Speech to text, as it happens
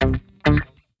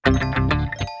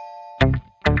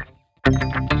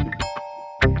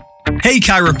Hey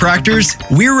chiropractors,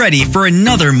 we're ready for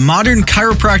another modern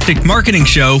chiropractic marketing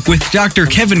show with Dr.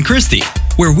 Kevin Christie,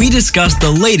 where we discuss the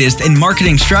latest in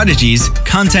marketing strategies,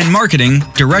 content marketing,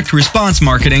 direct response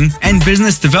marketing, and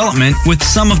business development with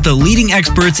some of the leading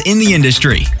experts in the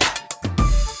industry.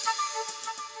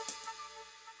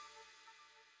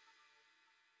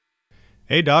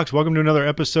 Hey docs, welcome to another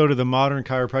episode of the Modern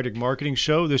Chiropractic Marketing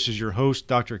Show. This is your host,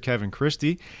 Dr. Kevin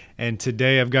Christie, and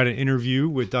today I've got an interview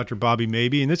with Dr. Bobby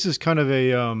Maybe, and this is kind of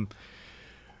a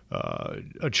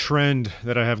trend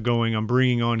that I have going. I'm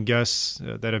bringing on guests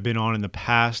that have been on in the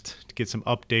past to get some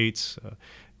updates,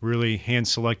 really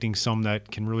hand-selecting some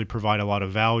that can really provide a lot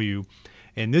of value.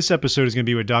 And this episode is going to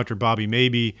be with Dr. Bobby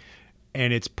Maybe,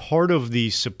 and it's part of the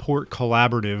support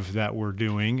collaborative that we're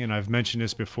doing. And I've mentioned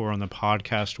this before on the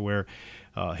podcast where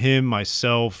him,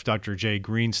 myself, Dr. Jay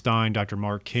Greenstein, Dr.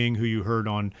 Mark King, who you heard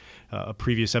on a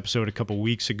previous episode a couple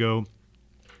weeks ago,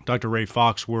 Dr. Ray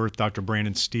Foxworth, Dr.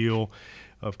 Brandon Steele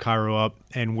of Chiro Up,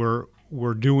 and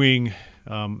we're doing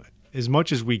as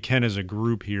much as we can as a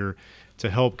group here to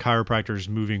help chiropractors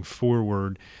moving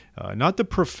forward, not the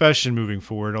profession moving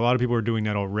forward. A lot of people are doing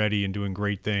that already and doing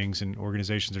great things, and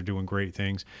organizations are doing great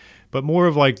things, but more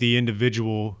of like the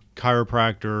individual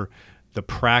chiropractor, the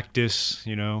practice,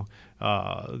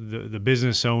 the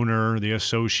business owner, the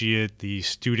associate, the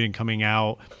student coming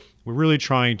out. We're really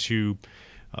trying to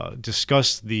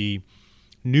discuss the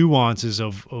nuances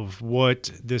of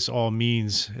what this all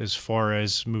means as far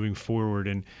as moving forward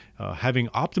and having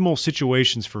optimal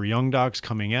situations for young docs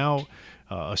coming out,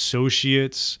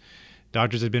 associates,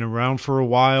 doctors that have been around for a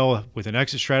while with an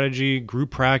exit strategy,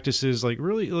 group practices,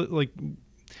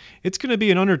 it's going to be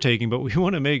an undertaking, but we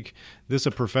want to make this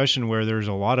a profession where there's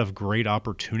a lot of great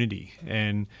opportunity.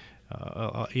 And,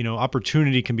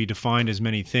 opportunity can be defined as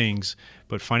many things,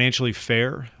 but financially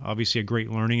fair, obviously a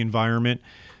great learning environment,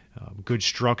 good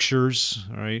structures,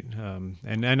 right?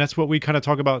 And that's what we kind of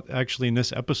talk about actually in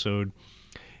this episode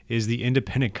is the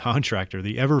independent contractor,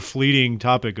 the ever-fleeting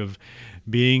topic of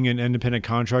being an independent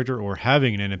contractor or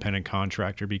having an independent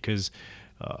contractor, because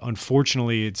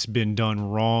unfortunately it's been done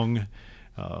wrong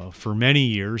for many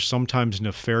years, sometimes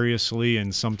nefariously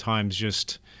and sometimes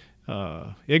just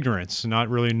ignorance, not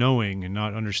really knowing and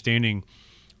not understanding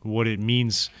what it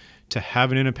means to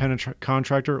have an independent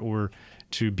contractor or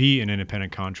to be an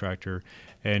independent contractor.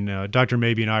 And Dr.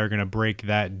 Maybe and I are going to break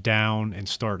that down and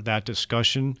start that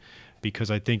discussion, because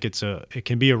I think it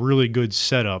can be a really good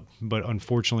setup, but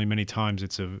unfortunately many times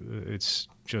it's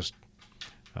just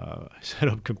set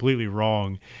up completely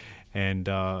wrong, and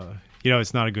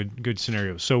it's not a good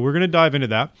scenario. So we're going to dive into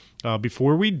that.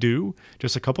 Before we do,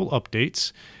 just a couple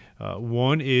updates.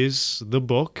 One is the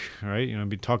book, all right? I've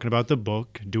been talking about the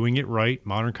book, Doing It Right,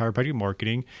 Modern Chiropractic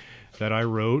Marketing, that I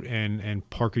wrote and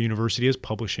Parker University is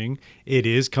publishing. It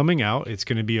is coming out. It's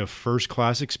going to be a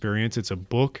first-class experience. It's a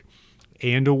book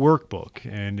and a workbook,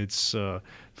 and it's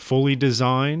fully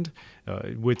designed.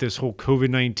 With this whole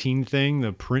COVID-19 thing,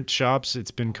 the print shops,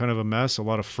 it's been kind of a mess, a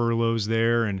lot of furloughs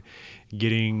there, and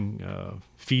getting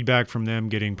feedback from them,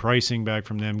 getting pricing back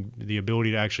from them, the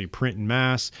ability to actually print en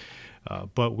masse.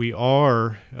 But we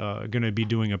are going to be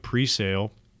doing a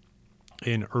pre-sale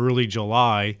in early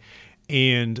July,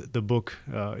 and the book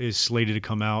is slated to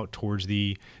come out towards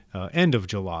the end of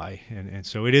July. And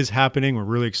so it is happening. We're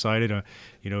really excited.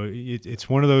 It's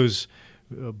one of those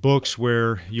books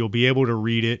where you'll be able to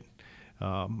read it.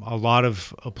 A lot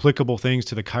of applicable things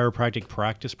to the chiropractic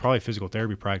practice, probably physical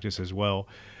therapy practice as well.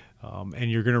 And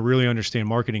you're going to really understand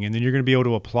marketing, and then you're going to be able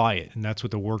to apply it. And that's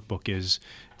what the workbook is.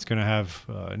 It's going to have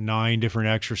 9 different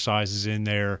exercises in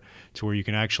there to where you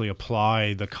can actually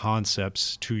apply the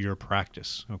concepts to your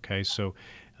practice. Okay, so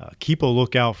keep a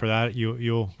lookout for that.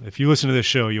 You'll if you listen to this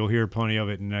show, you'll hear plenty of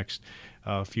it in the next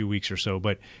few weeks or so.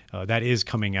 But that is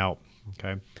coming out.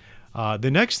 Okay.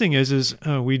 The next thing is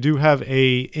we do have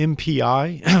a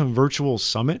MPI virtual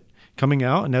summit coming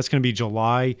out, and that's going to be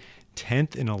July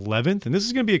 10th and 11th. And this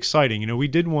is going to be exciting. We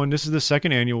did one. This is the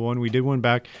second annual one. We did one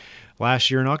back last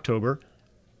year in October,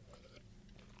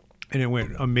 and it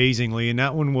went amazingly. And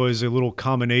that one was a little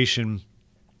combination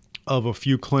of a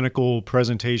few clinical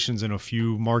presentations and a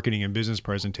few marketing and business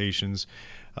presentations.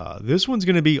 This one's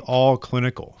going to be all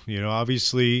clinical.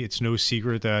 Obviously, it's no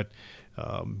secret that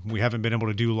we haven't been able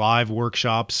to do live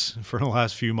workshops for the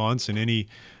last few months in any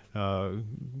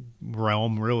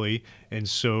realm, really. And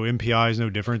so MPI is no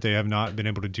different. They have not been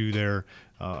able to do their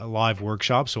live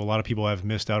workshops. So a lot of people have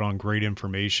missed out on great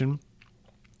information.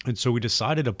 And so we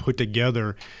decided to put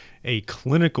together a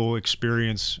clinical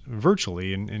experience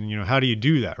virtually. And how do you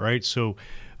do that, right? So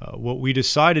What we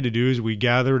decided to do is we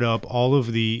gathered up all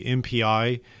of the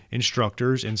MPI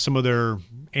instructors and some of their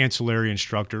ancillary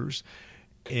instructors,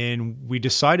 and we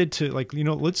decided to,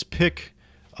 let's pick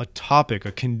a topic,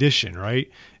 a condition, right?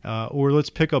 Or let's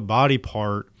pick a body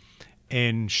part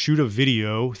and shoot a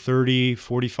video, 30,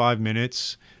 45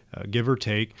 minutes, give or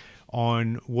take,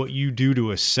 on what you do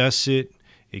to assess it,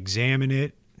 examine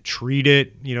it, treat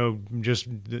it, just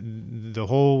the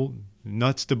whole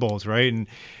nuts to bolts, right?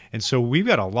 And so we've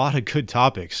got a lot of good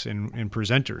topics and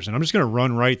presenters, and I'm just going to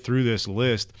run right through this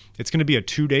list. It's going to be a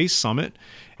 2-day summit,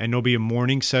 and there'll be a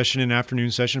morning session and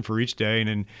afternoon session for each day, and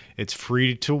then it's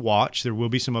free to watch. There will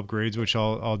be some upgrades, which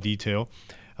I'll detail.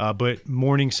 But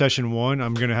morning session 1,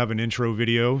 I'm going to have an intro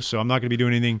video, so I'm not going to be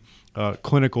doing anything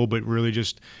clinical, but really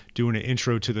just doing an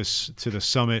intro to the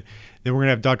summit. Then we're going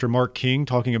to have Dr. Mark King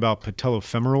talking about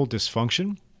patellofemoral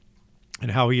dysfunction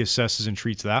and how he assesses and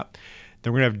treats that.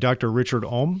 Then we're going to have Dr. Richard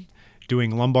Ohm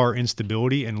doing lumbar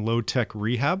instability and low-tech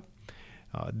rehab.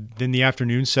 Then the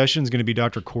afternoon session is going to be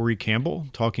Dr. Corey Campbell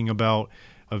talking about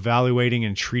evaluating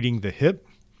and treating the hip.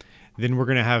 Then we're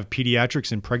going to have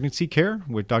pediatrics and pregnancy care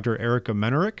with Dr. Erica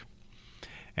Menerick.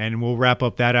 And we'll wrap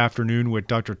up that afternoon with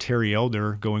Dr. Terry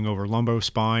Elder going over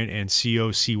lumbospine and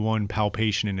COC1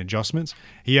 palpation and adjustments.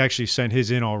 He actually sent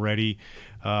his in already.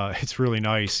 It's really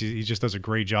nice. He just does a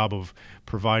great job of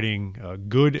providing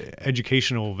good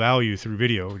educational value through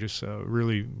video. Just a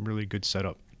really, really good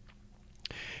setup.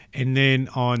 And then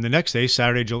on the next day,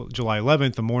 Saturday, July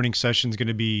 11th, the morning session is going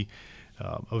to be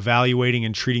evaluating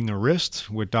and treating the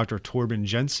wrist with Dr. Torben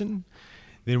Jensen.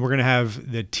 Then we're going to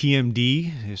have the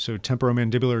TMD, so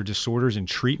temporomandibular disorders and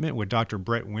treatment, with Dr.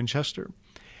 Brett Winchester.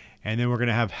 And then we're going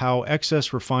to have how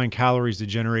excess refined calories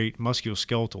degenerate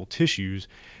musculoskeletal tissues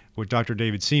with Dr.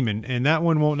 David Seaman. And that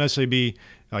one won't necessarily be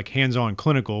like hands-on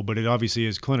clinical, but it obviously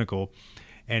is clinical.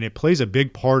 And it plays a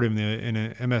big part in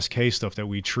the MSK stuff that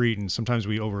we treat, and sometimes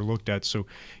we overlook that. So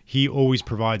he always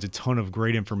provides a ton of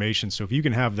great information. So if you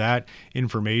can have that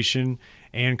information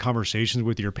and conversations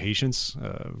with your patients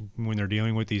when they're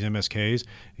dealing with these MSKs,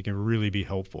 it can really be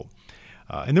helpful.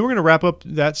 And then we're going to wrap up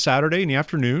that Saturday in the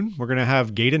afternoon. We're going to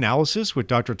have gait analysis with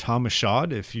Dr. Tom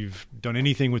Mashad. If you've done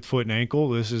anything with foot and ankle,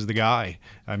 this is the guy.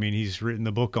 I mean, he's written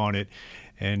the book on it.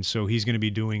 And so he's going to be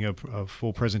doing a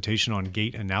full presentation on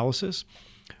gait analysis.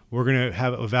 We're going to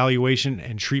have evaluation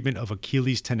and treatment of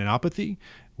Achilles tendinopathy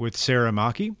with Sarah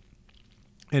Maki.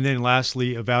 And then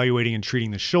lastly, evaluating and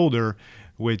treating the shoulder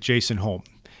with Jason Holm.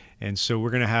 And so we're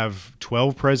going to have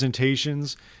 12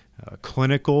 presentations,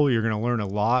 clinical. You're going to learn a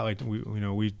lot. Like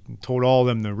we told all of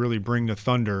them to really bring the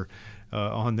thunder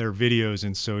on their videos.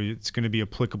 And so it's going to be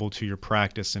applicable to your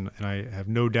practice. And I have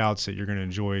no doubts that you're going to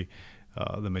enjoy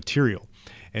the material.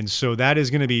 And so that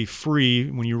is going to be free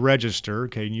when you register.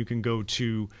 Okay, and you can go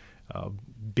to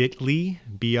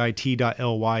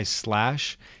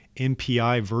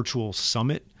bit.ly/MPI Virtual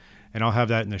Summit. And I'll have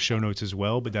that in the show notes as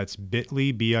well. But that's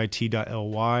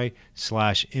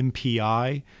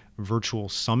bit.ly/MPI Virtual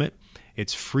Summit.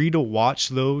 It's free to watch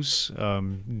those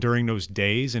during those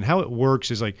days. And how it works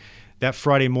is like that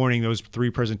Friday morning, those 3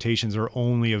 presentations are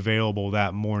only available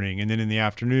that morning. And then in the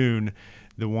afternoon,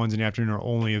 the ones in the afternoon are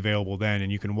only available then,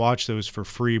 and you can watch those for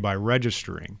free by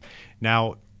registering.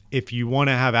 Now, if you want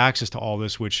to have access to all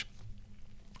this, which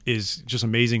is just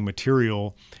amazing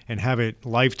material, and have it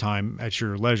lifetime at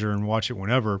your leisure and watch it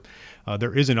whenever,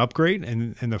 there is an upgrade,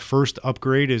 and the first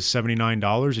upgrade is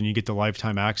 $79, and you get the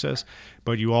lifetime access,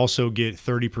 but you also get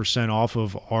 30% off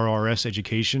of RRS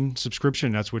Education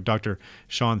subscription. That's with Dr.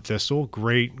 Sean Thistle.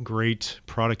 Great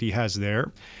product he has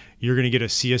there. You're going to get a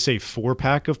CSA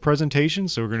 4-pack of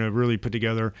presentations. So we're going to really put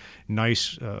together a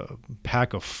nice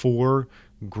pack of 4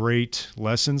 great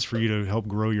lessons for you to help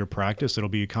grow your practice. It'll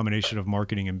be a combination of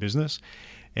marketing and business.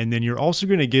 And then you're also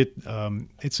going to get,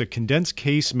 it's a condensed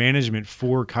case management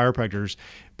for chiropractors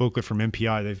booklet from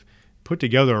MPI. They've put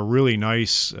together a really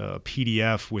nice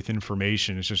PDF with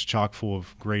information. It's just chock full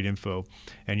of great info,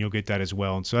 and you'll get that as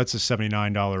well. And so that's a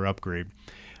 $79 upgrade.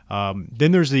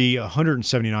 Then there's the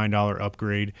 $179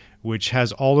 upgrade, which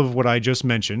has all of what I just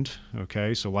mentioned,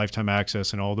 okay, so lifetime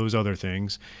access and all those other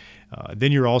things.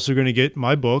 Then you're also going to get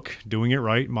my book, Doing It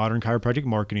Right, Modern Chiropractic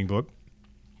Marketing Book.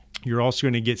 You're also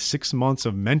going to get 6 months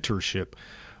of mentorship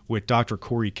with Dr.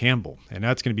 Corey Campbell, and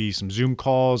that's going to be some Zoom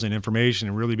calls and information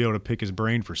and really be able to pick his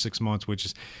brain for 6 months, which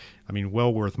is,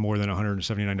 well worth more than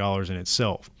 $179 in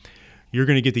itself. You're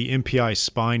going to get the MPI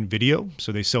Spine video.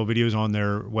 So they sell videos on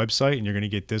their website, and you're going to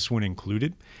get this one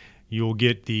included. You'll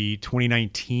get the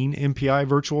 2019 MPI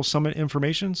Virtual Summit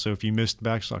information. So if you missed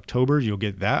back to October, you'll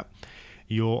get that.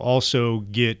 You'll also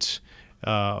get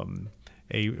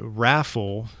a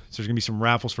raffle. So there's going to be some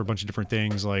raffles for a bunch of different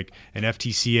things, like an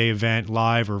FTCA event,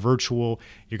 live or virtual.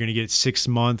 You're going to get 6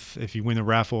 month, if you win the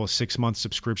raffle, a 6 month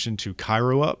subscription to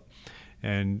ChiroUp.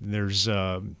 And there's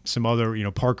some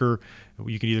other, Parker.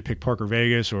 You can either pick Parker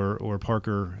Vegas or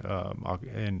Parker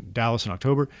in Dallas in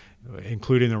October,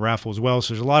 included in the raffle as well.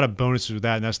 So there's a lot of bonuses with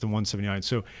that, and that's the $179.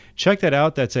 So check that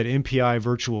out. That's at MPI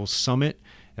Virtual Summit.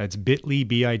 That's bit.ly,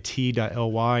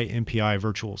 bit.ly, MPI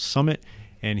Virtual Summit.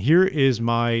 And here is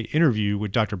my interview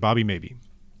with Dr. Bobby Mabey.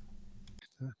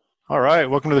 All right.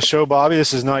 Welcome to the show, Bobby.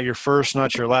 This is not your first,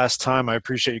 not your last time. I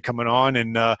appreciate you coming on.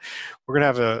 And we're going to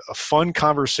have a fun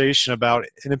conversation about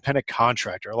independent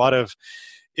contractor. A lot of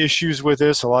issues with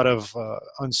this, a lot of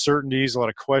uncertainties, a lot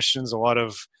of questions, a lot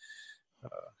of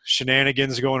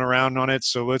shenanigans going around on it.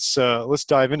 So let's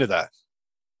dive into that.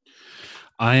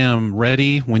 I am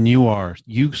ready when you are.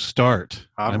 You start.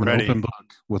 I'm ready. An open book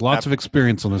with lots of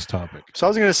experience on this topic. So I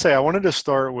was going to say, I wanted to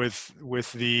start with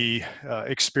the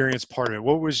experience part of it.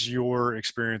 What was your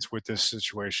experience with this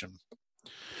situation?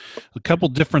 A couple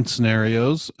different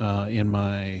scenarios in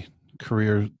my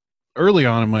career, early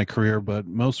on in my career, but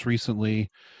most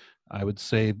recently, I would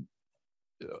say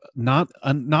not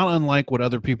unlike what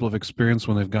other people have experienced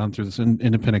when they've gone through this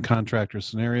independent contractor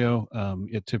scenario.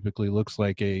 It typically looks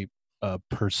like a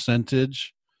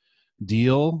percentage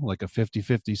deal, like a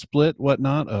 50-50 split,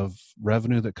 whatnot, of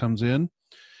revenue that comes in.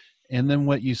 And then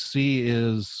what you see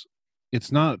is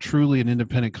it's not truly an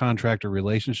independent contractor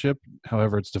relationship.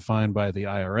 However, it's defined by the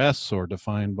IRS or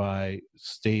defined by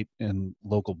state and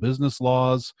local business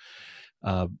laws,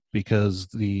 because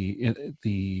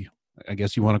the I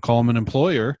guess you want to call them an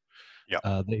employer.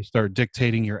 Yeah. They start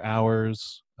dictating your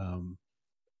hours.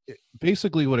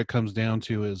 Basically, what it comes down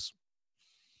to is,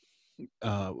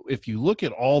 if you look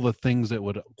at all the things that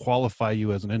would qualify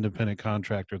you as an independent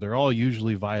contractor, they're all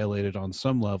usually violated on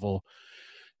some level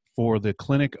for the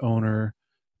clinic owner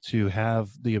to have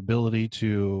the ability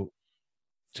to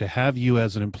have you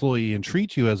as an employee and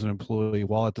treat you as an employee,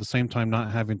 while at the same time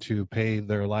not having to pay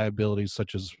their liabilities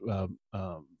such as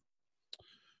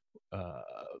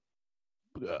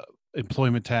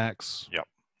employment tax. Yep.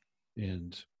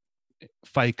 And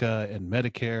FICA and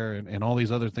Medicare and all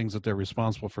these other things that they're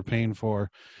responsible for paying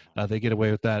for. They get away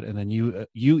with that, and then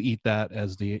you eat that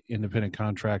as the independent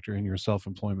contractor in your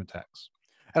self-employment tax.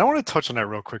 And I want to touch on that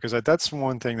real quick, because that's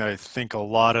one thing that I think a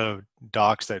lot of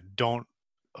docs that don't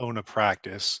own a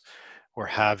practice or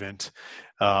haven't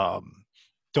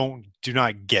do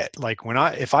not get. Like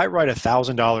if I write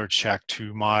 $1,000 check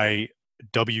to my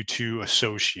W-2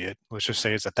 associate, let's just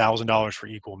say it's $1,000 for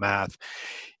equal math,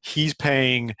 he's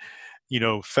paying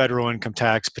federal income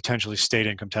tax, potentially state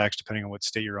income tax, depending on what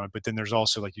state you're on. But then there's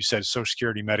also, like you said, Social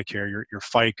Security, Medicare, your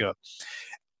FICA.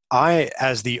 I,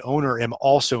 as the owner, am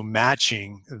also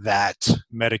matching that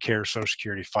Medicare, Social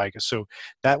Security, FICA. So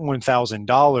that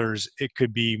 $1,000, it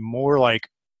could be more like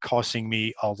costing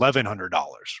me $1,100,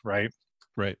 right?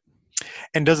 Right.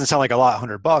 And doesn't sound like a lot,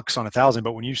 $100 on 1,000,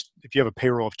 but if you have a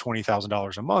payroll of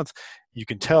 $20,000 a month, you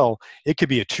can tell it could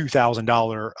be a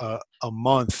 $2,000 a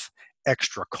month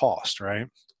extra cost, right?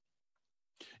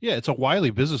 Yeah, it's a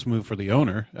wily business move for the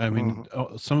owner. I mean,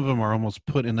 some of them are almost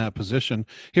put in that position.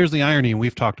 Here's the irony, and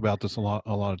we've talked about this a lot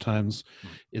of times,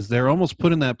 is they're almost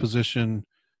put in that position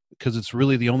because it's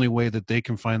really the only way that they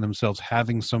can find themselves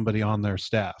having somebody on their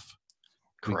staff.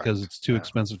 Correct. Because it's too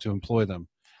expensive to employ them.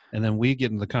 And then we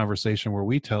get in the conversation where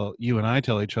you and I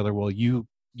tell each other, well, you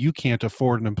can't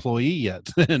afford an employee yet.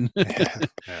 Then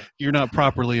you're not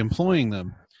properly employing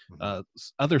them.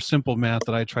 Other simple math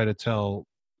that I try to tell,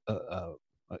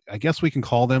 I guess we can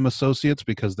call them associates,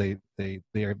 because they've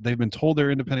been told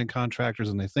they're independent contractors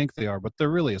and they think they are, but they're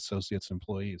really associates,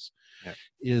 employees. Yeah.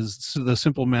 Is the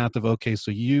simple math of, okay, so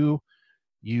you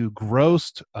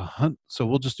grossed so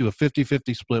we'll just do a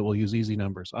 50-50 split. We'll use easy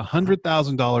numbers.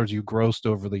 $100,000 you grossed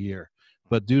over the year,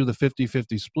 but due to the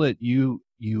 50-50 split, you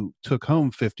took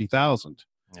home $50,000.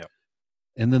 Yep.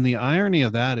 And then the irony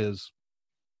of that is,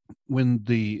 when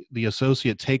the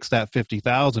associate takes that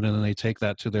 $50,000 and then they take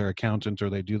that to their accountant or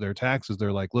they do their taxes,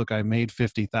 they're like, look, I made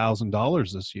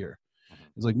 $50,000 this year.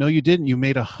 It's like, no, you didn't. You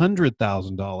made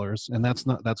 $100,000, and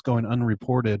that's going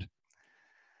unreported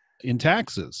in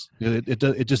taxes.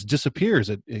 It just disappears.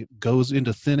 It goes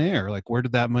into thin air. Like, where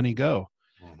did that money go?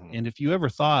 And if you ever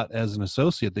thought as an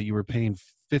associate that you were paying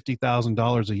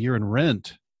 $50,000 a year in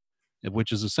rent,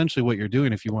 which is essentially what you're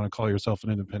doing if you want to call yourself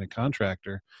an independent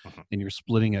contractor, and you're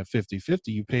splitting at 50-50,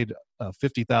 you paid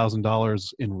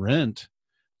 $50,000 in rent,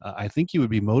 I think you would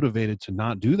be motivated to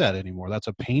not do that anymore. That's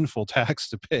a painful tax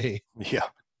to pay. Yeah.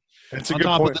 It's a on good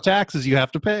top point. of the taxes you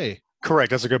have to pay.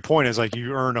 Correct. That's a good point. Is like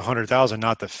you earn 100,000,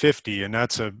 not the 50, and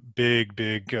that's a big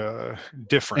And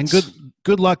difference.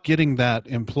 good luck getting that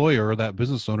employer or that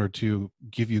business owner to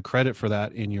give you credit for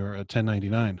that in your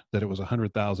 1099, that it was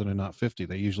 100,000 and not 50.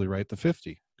 They usually write the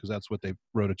 50 because that's what they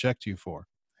wrote a check to you for.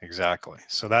 Exactly.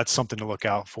 So that's something to look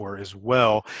out for as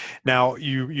well. Now,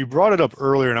 you brought it up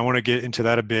earlier, and I want to get into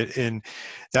that a bit. And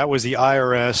that was the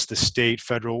IRS, the state,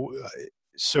 federal.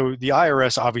 So the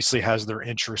IRS obviously has their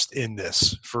interest in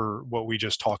this for what we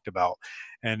just talked about,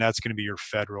 and that's going to be your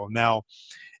federal. Now,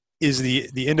 is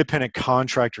the independent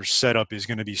contractor setup is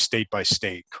going to be state by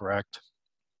state, correct?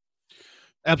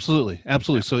 Absolutely.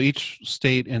 Yeah. So each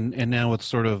state, and now it's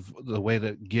sort of the way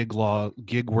that gig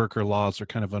worker laws are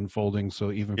kind of unfolding.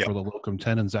 So even Yeah. for the locum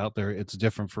tenens out there, it's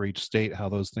different for each state how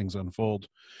those things unfold.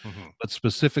 Hmm. But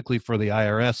specifically for the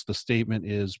IRS, the statement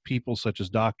is people such as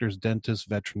doctors, dentists,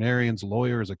 veterinarians,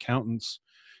 lawyers, accountants,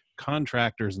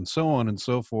 contractors, and so on and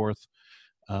so forth,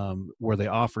 where they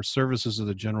offer services to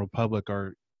the general public,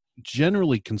 are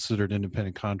generally considered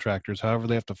independent contractors. However,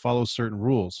 they have to follow certain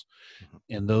rules,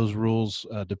 and those rules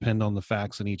depend on the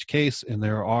facts in each case. And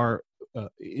there are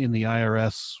in the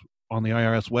IRS, on the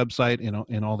IRS website,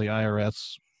 in all the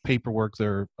IRS paperwork,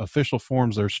 there are official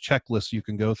forms, there's checklists you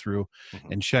can go through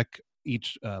Hmm. and check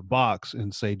each box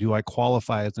and say, do I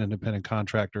qualify as an independent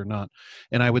contractor or not?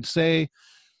 And I would say,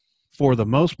 for the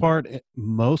most part,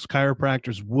 most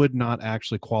chiropractors would not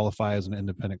actually qualify as an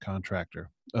independent contractor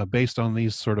based on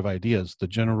these sort of ideas. The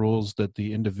general rules that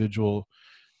the individual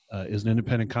is an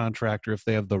independent contractor if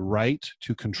they have the right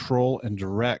to control and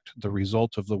direct the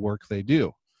result of the work they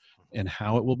do and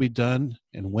how it will be done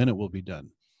and when it will be done.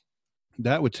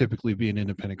 That would typically be an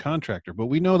independent contractor. But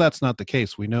we know that's not the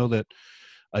case. We know that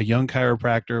a young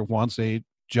chiropractor wants a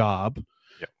job.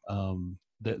 Yeah.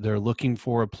 They're looking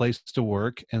for a place to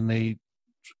work, and they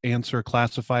answer a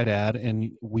classified ad.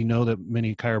 And we know that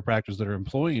many chiropractors that are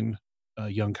employing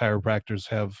young chiropractors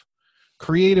have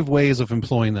creative ways of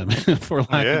employing them, for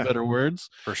lack of Yeah, better words.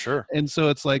 for sure. And so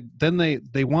it's like, then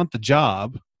they want the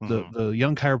job. Hmm. The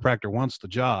young chiropractor wants the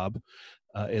job.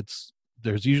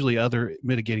 There's usually other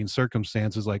mitigating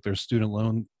circumstances, like their student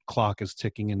loan clock is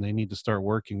ticking and they need to start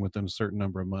working within a certain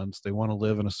number of months. They want to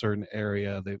live in a certain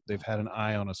area. They've had an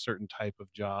eye on a certain type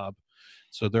of job.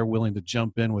 So they're willing to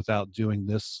jump in without doing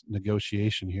this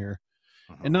negotiation here,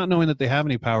 and Hmm. not knowing that they have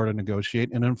any power to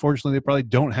negotiate. And unfortunately, they probably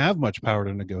don't have much power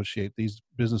to negotiate. These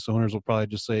business owners will probably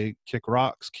just say, kick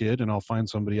rocks, kid, and I'll find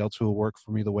somebody else who will work for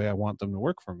me the way I want them to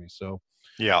work for me. So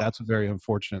Yeah. that's a very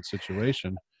unfortunate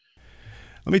situation.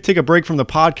 Let me take a break from the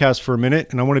podcast for a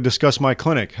minute, and I want to discuss my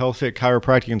clinic, Health Fit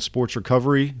Chiropractic and Sports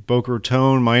Recovery, Boca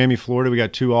Raton, Miami, Florida. We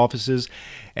got 2 offices,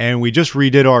 and we just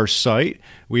redid our site.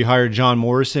 We hired John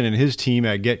Morrison and his team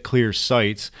at Get Clear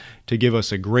Sites to give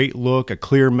us a great look, a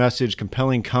clear message,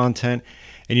 compelling content.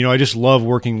 And, I just love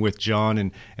working with John,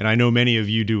 and I know many of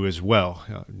you do as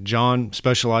well. John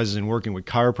specializes in working with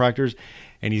chiropractors,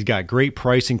 and he's got great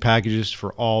pricing packages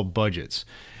for all budgets.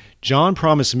 John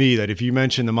promised me that if you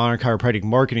mention the Modern Chiropractic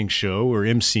Marketing Show, or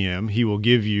MCM, he will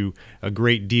give you a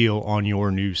great deal on your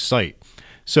new site.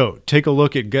 So take a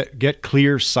look at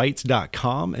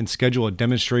getclearsites.com and schedule a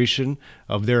demonstration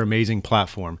of their amazing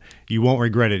platform. You won't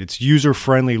regret it. It's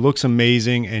user-friendly, looks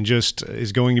amazing, and just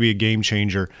is going to be a game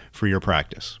changer for your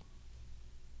practice.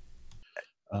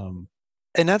 And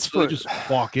that's so they just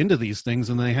walk into these things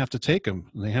and they have to take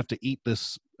them, and they have to eat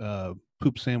this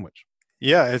poop sandwich.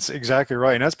 Yeah, it's exactly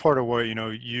right. And that's part of what,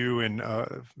 you and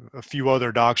a few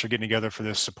other docs are getting together for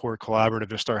this support collaborative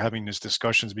to start having these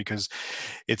discussions, because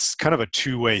it's kind of a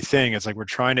two-way thing. It's like we're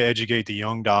trying to educate the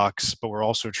young docs, but we're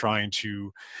also trying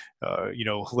to,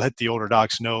 let the older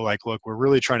docs know, like, look, we're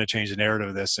really trying to change the narrative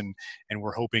of this. And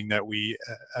we're hoping that we,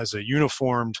 as a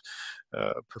uniformed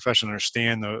profession,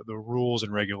 understand the rules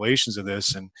and regulations of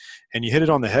this. And you hit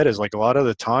it on the head, is like a lot of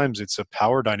the times it's a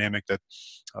power dynamic that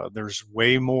there's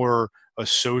way more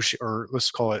or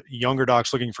let's call it younger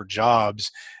docs looking for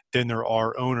jobs than there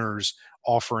are owners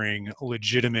offering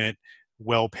legitimate,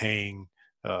 well-paying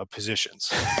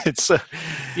positions. It's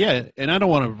Yeah, and I don't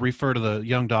want to refer to the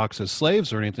young docs as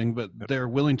slaves or anything, but they're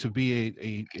willing to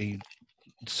be a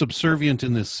subservient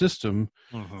in this system,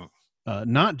 mhm.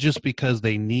 not just because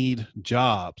they need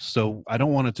jobs. So I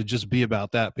don't want it to just be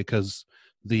about that, because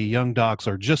the young docs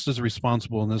are just as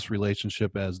responsible in this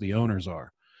relationship as the owners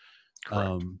are.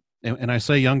 Correct. And I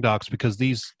say young docs because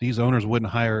these owners wouldn't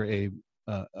hire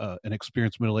an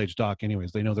experienced middle-aged doc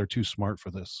anyways. They know they're too smart for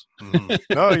this. Mhm.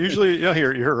 No, usually, yeah,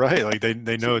 you're right. Like they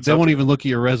know it's They up won't to even look at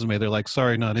your resume. They're like,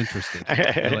 sorry, not interested.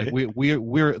 They're like,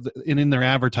 we're and in their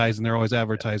advertising, they're always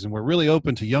advertising, we're really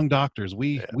open to young doctors.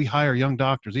 We hire young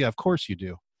doctors. Yeah, of course you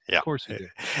do. Yeah. Of course you do.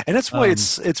 And that's why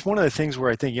it's one of the things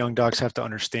where I think young docs have to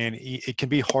understand it can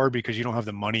be hard because you don't have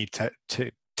the money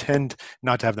to tend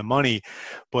not to have the money,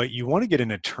 but you want to get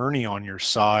an attorney on your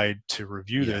side to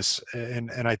review this. And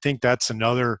I think that's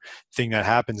another thing that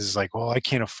happens is like, well, I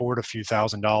can't afford a few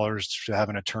 $1,000s to have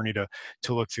an attorney to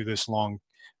look through this long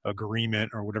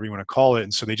agreement or whatever you want to call it.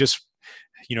 And so they just,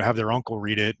 have their uncle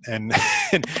read it and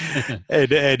and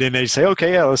then they say,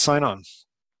 okay, yeah, let's sign on.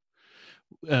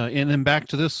 And then back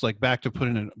to this, like back to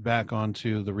putting it back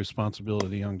onto the responsibility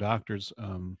of the young doctors.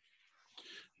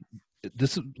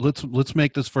 Let's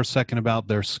make this for a second about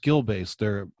their skill base,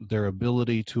 their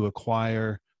ability to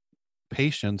acquire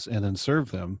patients and then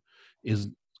serve them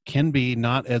can be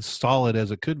not as solid as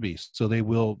it could be. So they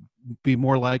will be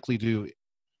more likely to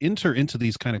enter into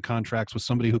these kind of contracts with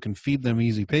somebody who can feed them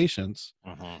easy patients,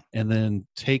 and then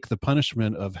take the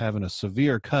punishment of having a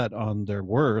severe cut on their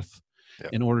worth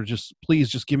in order please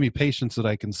just give me patients that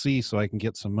I can see so I can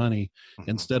get some money,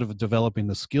 instead of developing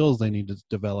the skills they need to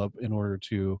develop in order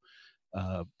to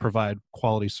provide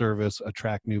quality service,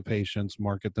 attract new patients,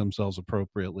 market themselves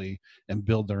appropriately, and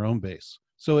build their own base.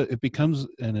 So it becomes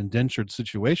an indentured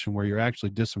situation where you're actually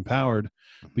disempowered,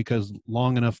 because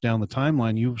long enough down the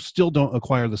timeline, you still don't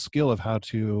acquire the skill of how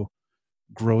to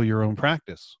grow your own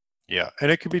practice. Yeah. And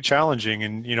it can be challenging.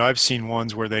 And, I've seen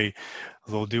ones where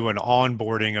they'll do an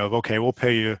onboarding of, okay, we'll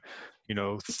pay you,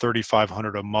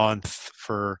 $3,500 a month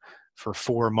for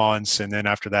 4 months. And then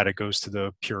after that, it goes to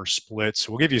the pure split.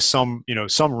 So we'll give you some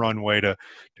runway to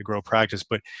grow practice,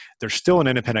 but they're still an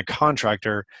independent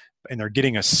contractor and they're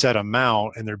getting a set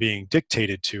amount and they're being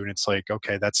dictated to. And it's like,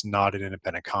 okay, that's not an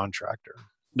independent contractor.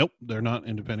 Nope. They're not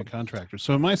independent contractors.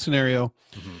 So in my scenario,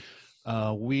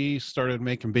 we started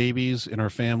making babies in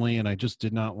our family, and I just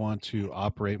did not want to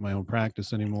operate my own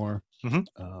practice anymore.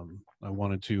 I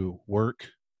wanted to work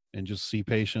and just see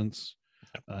patients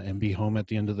and be home at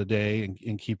the end of the day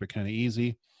and keep it kind of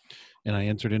easy. And I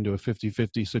entered into a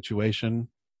 50-50 situation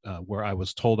where I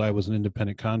was told I was an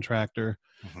independent contractor.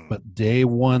 But day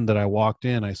one that I walked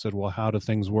in, I said, well, how do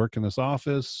things work in this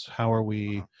office? How are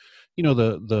we,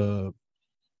 the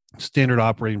standard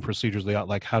operating procedures they got,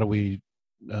 like how do we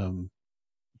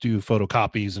do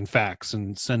photocopies and fax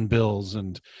and send bills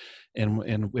and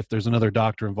if there's another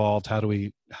doctor involved, how do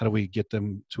we get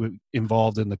them to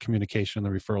involved in the communication, the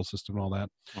referral system, and all that?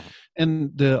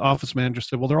 And the office manager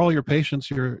said, well, they're all your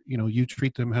patients. You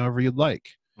treat them however you'd like.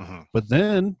 But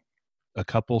then a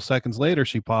couple seconds later,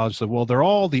 she paused, said, well, they're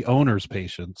all the owner's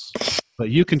patients, but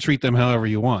you can treat them however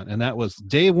you want. And that was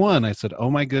day one. I said, oh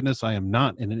my goodness, I am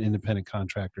not in an independent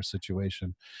contractor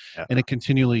situation. And it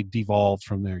continually devolved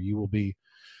from there. You will be,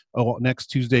 next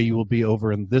Tuesday, you will be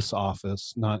over in this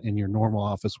office, not in your normal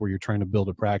office where you're trying to build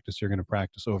a practice. You're going to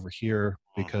practice over here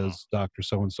because Dr.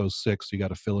 So-and-so's sick, so you got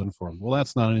to fill in for him. Well,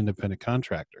 that's not an independent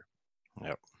contractor.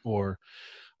 Or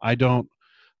I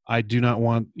do not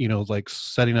want, like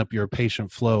setting up your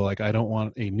patient flow. Like I don't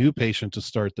want a new patient to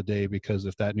start the day, because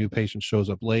if that new patient shows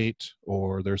up late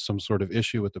or there's some sort of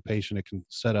issue with the patient,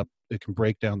 it can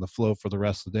break down the flow for the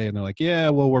rest of the day. And they're like, yeah,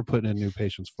 well, we're putting in new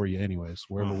patients for you anyways,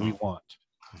 wherever we want.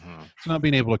 It's not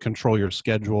being able to control your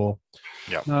schedule,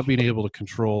 not being able to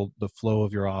control the flow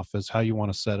of your office, how you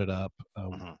want to set it up,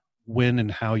 when and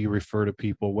how you refer to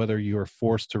people, whether you are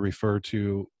forced to refer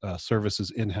to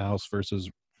services in-house versus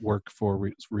work for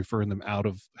referring them out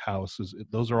of houses.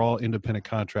 Those are all independent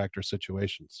contractor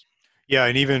situations. Yeah,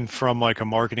 and even from like a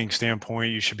marketing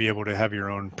standpoint, you should be able to have your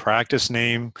own practice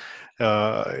name.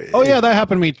 That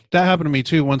happened to me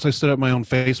too. Once I set up my own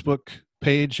Facebook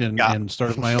page and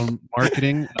started my own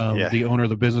marketing, the owner of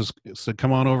the business said,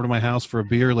 come on over to my house for a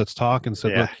beer, let's talk, and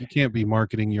said, look, you can't be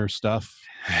marketing your stuff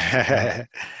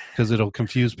because it'll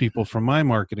confuse people from my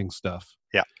marketing stuff.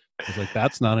 I was like,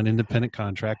 that's not an independent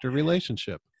contractor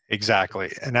relationship. Exactly.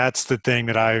 And that's the thing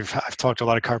that I've talked to a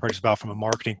lot of chiropractors about from a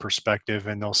marketing perspective.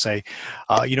 And they'll say,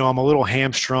 I'm a little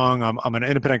hamstrung. I'm an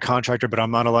independent contractor, but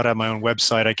I'm not allowed to have my own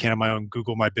website. I can't have my own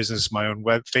Google My Business, my own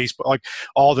web, Facebook, like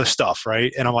all this stuff.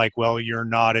 Right. And I'm like, well, you're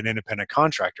not an independent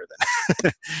contractor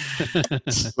then.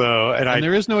 And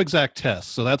there is no exact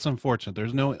test. So that's unfortunate.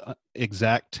 There's no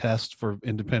exact test for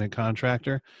independent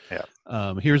contractor.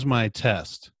 Here's my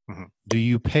test. Do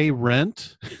you pay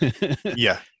rent?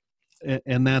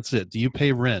 And that's it. Do you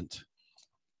pay rent?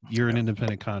 You're an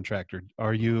independent contractor.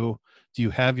 Do you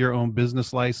have your own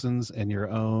business license and your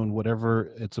own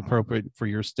whatever it's appropriate for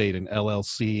your state, an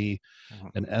LLC,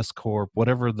 an S Corp,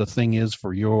 whatever the thing is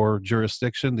for your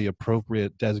jurisdiction, the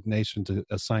appropriate designation to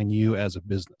assign you as a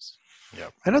business.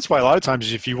 And that's why a lot of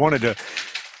times if you wanted to,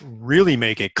 really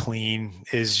make it clean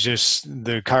is just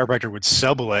the chiropractor would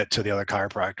sublet to the other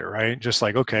chiropractor, right? Just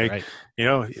like, okay, Right.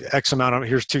 X amount of,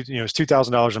 here's it's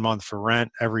 $2,000 a month for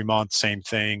rent every month, same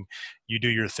thing. You do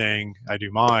your thing, I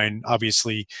do mine.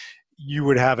 Obviously, you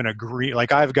would have an agree,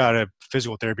 like I've got a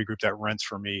physical therapy group that rents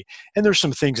for me, and there's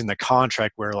some things in the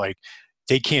contract where like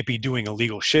they can't be doing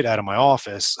illegal shit out of my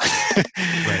office.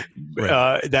 Right.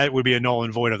 Right. That would be a null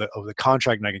and void of the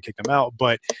contract, and I can kick them out.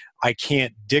 But I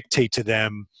can't dictate to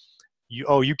them,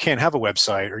 you can't have a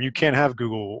website, or you can't have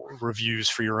Google reviews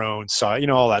for your own site,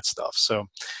 all that stuff. So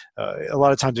a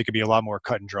lot of times it could be a lot more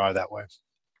cut and dry that way.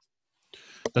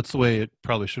 That's the way it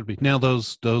probably should be. Now,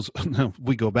 those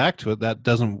we go back to it. That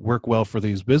doesn't work well for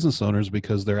these business owners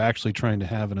because they're actually trying to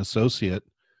have an associate,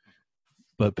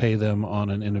 but pay them on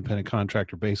an independent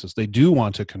contractor basis. They do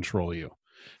want to control you.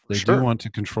 They Sure. do want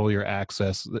to control your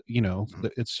access.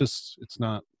 It's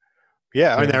not.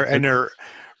 Yeah, and they're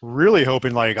really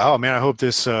hoping like, oh man, I hope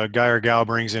this guy or gal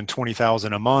brings in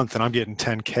 20,000 a month, and I'm getting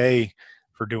 10K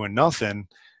for doing nothing.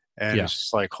 And Yeah. it's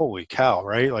just like, holy cow,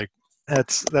 right? Like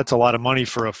that's a lot of money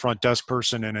for a front desk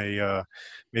person and a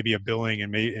maybe a billing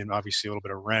and obviously a little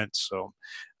bit of rent. So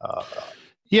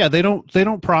yeah, they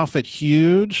don't profit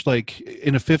huge. Like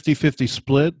in a 50-50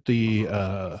 split,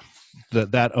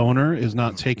 that owner is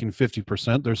not taking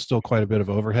 50%. There's still quite a bit of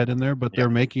overhead in there, but they're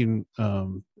making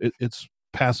it's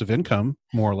passive income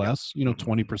more or less.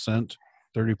 20%,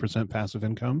 30% passive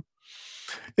income.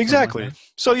 Exactly. Like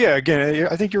So yeah, again,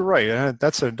 I think you're right.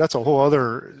 That's a whole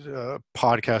other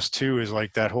podcast too. Is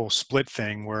like that whole split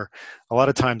thing where a lot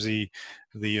of times the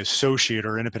associate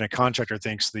or independent contractor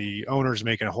thinks the owner's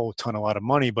making a a lot of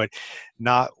money, but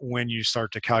not when you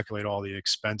start to calculate all the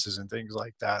expenses and things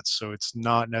like that. So it's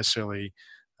not necessarily,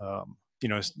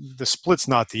 the split's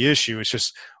not the issue. It's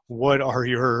just what are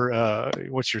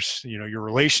what's your your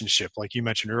relationship, like you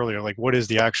mentioned earlier, like what is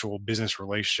the actual business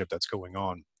relationship that's going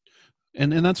on.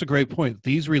 And that's a great point.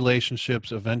 These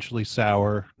relationships eventually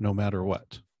sour no matter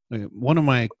what. One of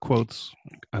my quotes,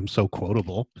 I'm so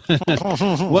quotable.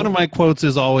 One of my quotes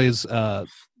is always,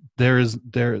 there's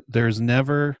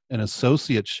never an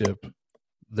associateship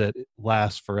that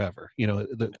lasts forever.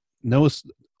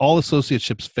 All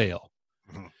associateships fail.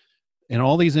 Mhm. In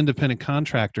all these independent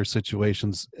contractor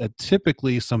situations,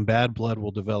 typically some bad blood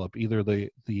will develop. Either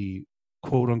the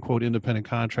quote unquote independent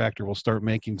contractor will start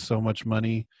making so much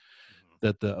money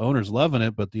that the owner's loving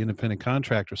it, but the independent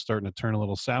contractor's starting to turn a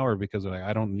little sour because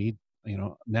I don't need,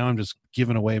 now I'm just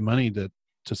giving away money to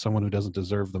someone who doesn't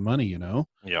deserve the money,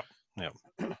 Yeah.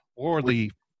 Or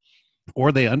they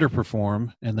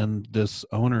underperform, and then this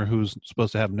owner who's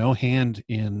supposed to have no hand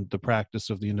in the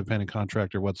practice of the independent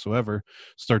contractor whatsoever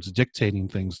starts dictating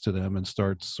things to them and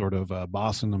starts sort of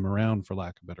bossing them around, for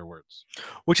lack of better words.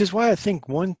 Which is why I think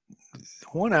one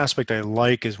aspect I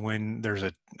like is when there's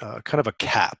a kind of a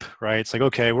cap, right? It's like,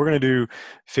 okay, we're going to do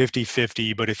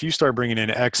 50-50, but if you start bringing in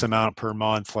X amount per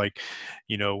month, like,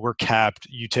 we're capped,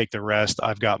 you take the rest,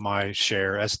 I've got my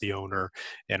share as the owner,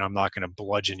 and I'm not going to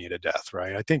bludgeon you to death,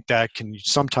 right? I think that can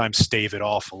sometimes stave it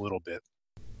off a little bit.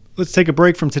 Let's take a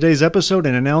break from today's episode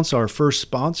and announce our first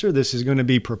sponsor. This is going to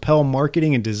be Propel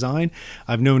Marketing and Design.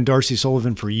 I've known Darcy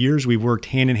Sullivan for years. We've worked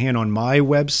hand in hand on my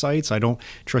websites. I don't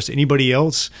trust anybody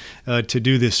else to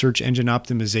do this search engine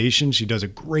optimization. She does a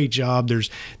great job. There's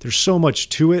so much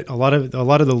to it. A lot of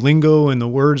the lingo and the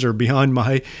words are beyond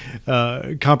my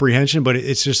comprehension, but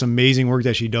it's just amazing work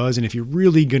that she does. And if you're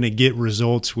really going to get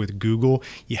results with Google,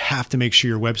 you have to make sure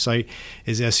your website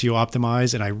is SEO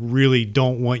optimized. And I really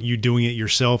don't want you doing it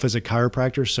yourself as a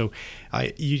chiropractor. So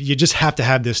you just have to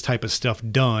have this type of stuff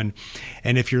done.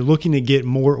 And if you're looking to get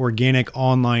more organic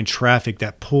online traffic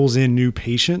that pulls in new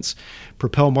patients,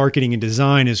 Propel Marketing and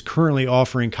Design is currently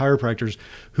offering chiropractors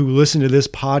who listen to this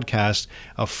podcast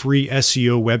a free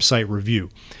SEO website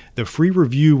review. The free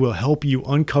review will help you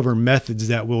uncover methods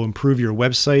that will improve your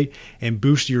website and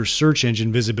boost your search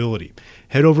engine visibility.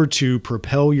 Head over to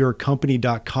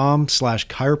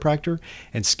propelyourcompany.com/chiropractor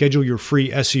and schedule your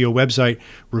free SEO website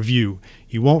review.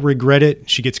 You won't regret it.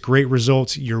 She gets great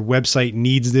results. Your website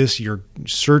needs this. Your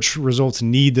search results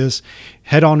need this.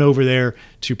 Head on over there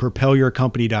to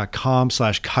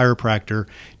propelyourcompany.com/chiropractor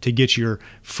to get your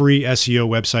free SEO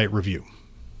website review.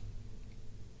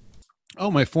 Oh,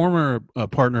 my former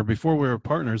partner, before we were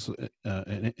partners,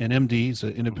 an MD, he's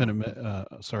an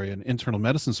an internal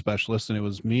medicine specialist, and it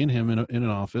was me and him in an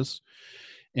office,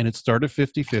 and it started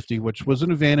 50-50, which was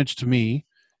an advantage to me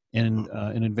and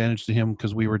an advantage to him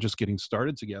because we were just getting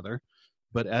started together.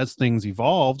 But as things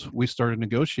evolved, we started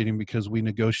negotiating because we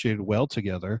negotiated well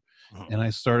together. And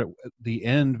I started at the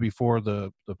end before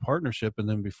the partnership and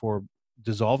then before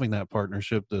dissolving that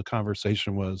partnership, the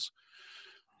conversation was,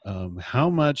 how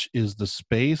much is the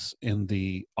space and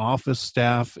the office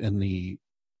staff and the,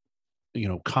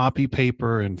 copy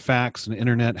paper and fax and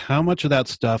internet, how much of that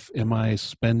stuff am I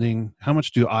spending? How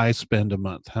much do I spend a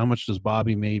month? How much does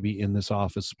Bobby maybe in this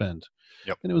office spend?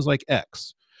 Yep. And it was like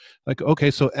X. Like,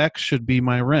 okay, so X should be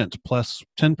my rent plus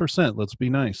 10%. Let's be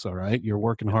nice. All right. You're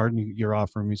working hard and you're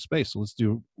offering me space. So let's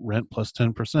do rent plus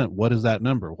 10%. What is that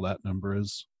number? Well, that number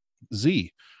is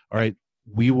Z. All right.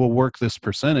 We will work this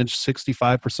percentage,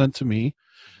 65% to me,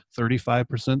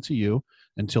 35% to you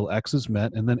until X is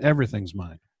met, and then everything's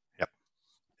mine. Yep.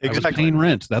 Exactly. I was paying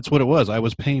rent. That's what it was. I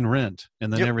was paying rent,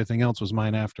 and then everything else was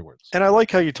mine afterwards. And I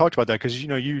like how you talked about that, because,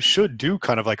 you should do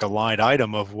kind of like a line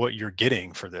item of what you're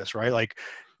getting for this, right? Like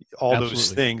all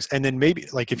those things. And then maybe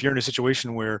like if you're in a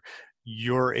situation where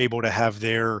you're able to have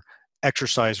their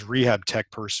exercise rehab tech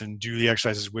person do the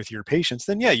exercises with your patients,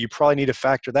 then yeah, you probably need to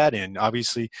factor that in.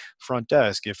 Obviously, front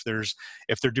desk, if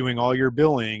they're doing all your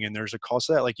billing and there's a cost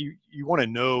to that, like you want to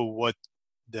know what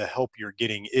the help you're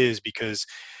getting is, because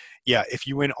yeah, if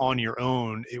you went on your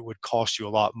own, it would cost you a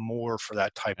lot more for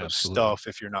that type of stuff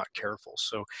if you're not careful.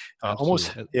 So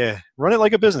almost, run it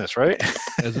like a business, right?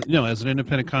 As an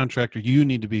independent contractor, you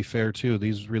need to be fair too.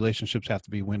 These relationships have to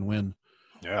be win-win.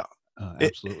 Yeah.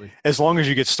 Absolutely. As long as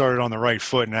you get started on the right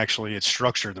foot and actually it's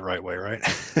structured the right way, right?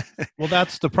 Well,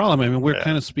 that's the problem. I mean, we're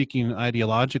kind of speaking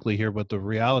ideologically here, but the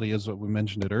reality is what we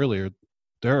mentioned it earlier.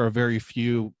 There are very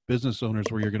few business owners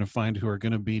where you're going to find who are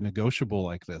going to be negotiable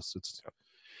like this.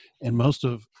 And most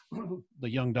of the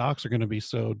young docs are going to be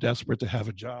so desperate to have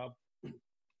a job,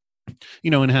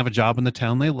 and have a job in the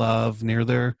town they love, near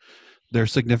their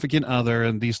significant other.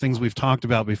 And these things we've talked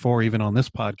about before, even on this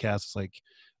podcast, it's like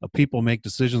people make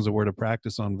decisions of where to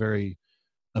practice on very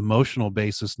emotional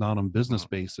basis, not on business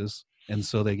basis. And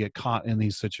so they get caught in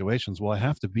these situations. Well, I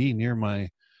have to be near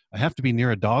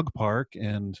a dog park,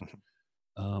 and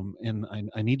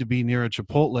I need to be near a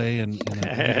Chipotle, and I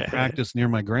need to practice near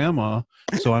my grandma.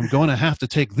 So I'm going to have to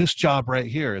take this job right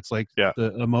here. It's like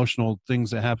the emotional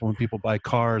things that happen when people buy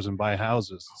cars and buy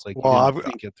houses. It's like, you didn't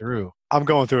think it through. I'm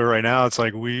going through it right now. It's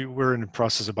like we're in the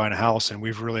process of buying a house, and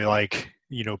we've really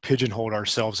pigeonholed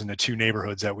ourselves into two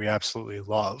neighborhoods that we absolutely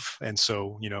love. And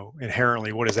so,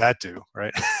 inherently, what does that do,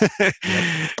 right?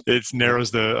 It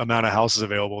narrows the amount of houses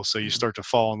available. So you start to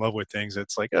fall in love with things.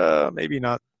 It's like, maybe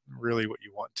not really what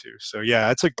you want to. So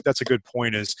yeah, that's a good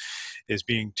point, is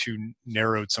being too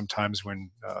narrowed sometimes when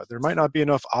there might not be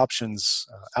enough options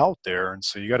out there. And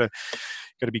so you got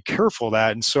to be careful of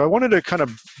that. And so I wanted to kind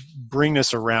of bring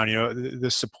this around,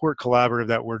 the support collaborative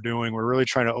that we're doing. We're really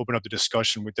trying to open up the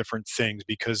discussion with different things,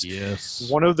 because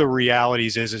one of the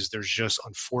realities is there's just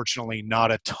unfortunately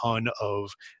not a ton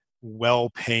of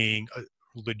well-paying,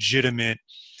 legitimate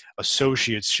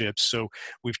associateships. So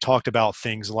we've talked about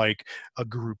things like a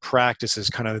group practice is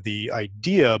kind of the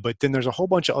idea, but then there's a whole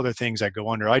bunch of other things that go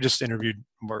under. I just interviewed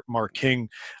Mark King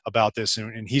about this,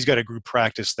 and he's got a group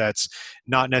practice that's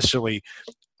not necessarily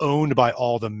owned by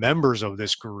all the members of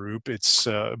this group.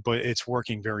 But it's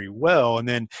working very well. And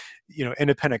then,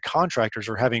 independent contractors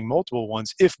are having multiple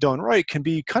ones, if done right, can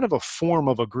be kind of a form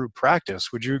of a group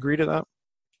practice. Would you agree to that?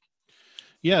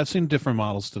 Yeah, I've seen different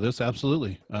models to this.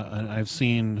 Absolutely. I've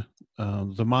seen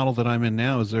the model that I'm in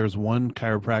now is there's one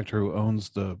chiropractor who owns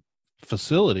the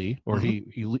facility, or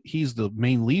he's the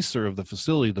main leaser of the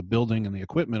facility, the building and the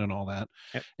equipment and all that.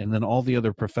 Yep. And then all the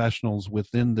other professionals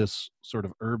within this sort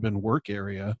of urban work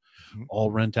area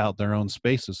all rent out their own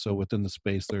spaces. So within the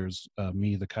space, there's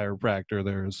me, the chiropractor,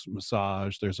 there's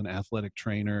massage, there's an athletic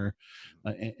trainer,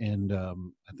 and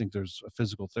I think there's a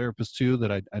physical therapist too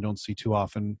that I don't see too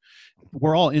often.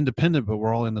 We're all independent, but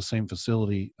we're all in the same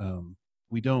facility.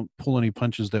 We don't pull any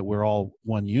punches, that we're all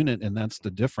one unit. And that's the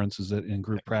difference, is that in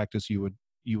group practice, you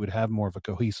would have more of a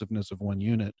cohesiveness of one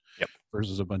unit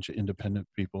versus a bunch of independent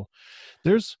people.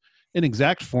 There's an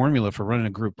exact formula for running a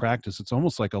group practice. It's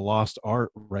almost like a lost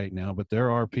art right now, but there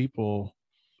are people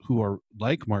who are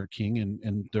like Mark King,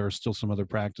 and there are still some other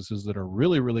practices that are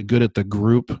really, really good at the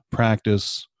group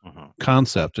practice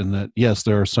concept. And that, yes,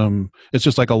 there are some, it's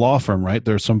just like a law firm, right?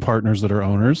 There are some partners that are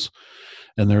owners,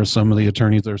 and there are some of the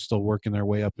attorneys that are still working their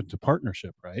way up into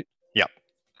partnership, right? Yep.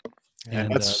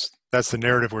 And that's the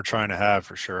narrative we're trying to have,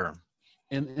 for sure.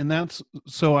 And that's,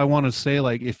 so I want to say,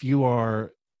 like, if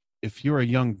you're a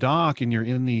young doc and you're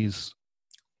in these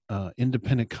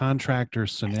independent contractor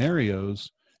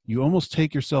scenarios, you almost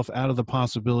take yourself out of the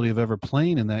possibility of ever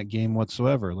playing in that game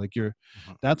whatsoever. Like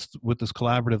that's what this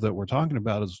collaborative that we're talking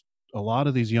about is. A lot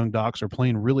of these young docs are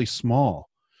playing really small.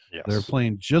 They're Yes.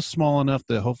 playing just small enough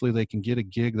that hopefully they can get a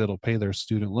gig that'll pay their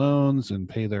student loans and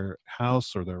pay their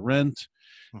house or their rent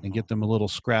and Mhm. get them a little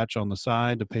scratch on the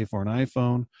side to pay for an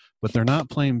iPhone. But they're not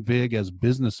playing big as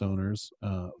business owners,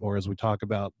 or as we talk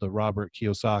about the Robert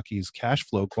Kiyosaki's cash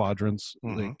flow quadrants.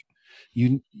 Mhm. Like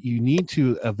you need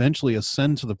to eventually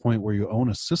ascend to the point where you own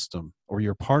a system or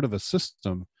you're part of a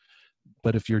system.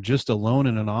 But if you're just alone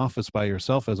in an office by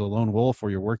yourself as a lone wolf, or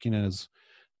you're working as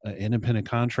an independent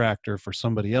contractor for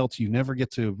somebody else, you never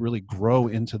get to really grow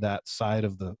into that side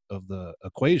of the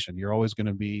equation. You're always going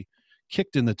to be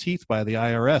kicked in the teeth by the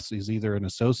IRS. Is either an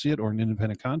associate or an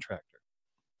independent contractor.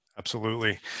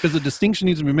 Absolutely. Because the distinction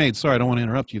needs to be made. Sorry, I don't want to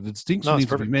interrupt you. The No, distinction it's needs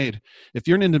to be perfect. made. If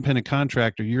you're an independent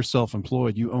contractor, you're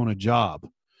self-employed, you own a job.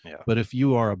 Yeah. But if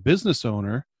you are a business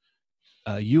owner,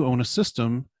 you own a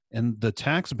system, and the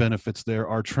tax benefits there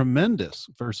are tremendous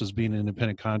versus being an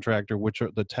independent contractor, which are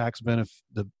the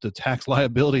the tax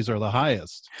liabilities are the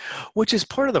highest. Which is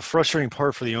part of the frustrating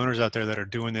part for the owners out there that are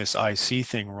doing this IC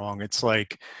thing wrong. It's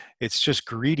like, it's just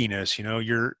greediness.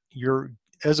 You're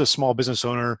as a small business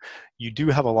owner, you do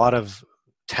have a lot of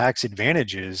tax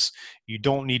advantages. You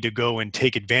don't need to go and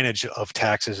take advantage of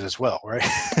taxes as well, right?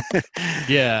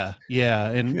 Yeah,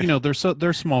 and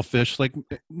they're small fish. Like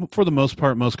for the most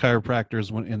part, most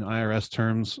chiropractors, when in IRS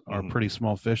terms, are Mhm. pretty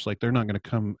small fish. Like they're not going to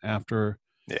come after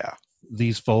Yeah.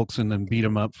 these folks and then beat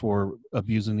them up for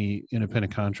abusing the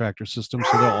independent contractor system.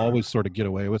 So they'll always sort of get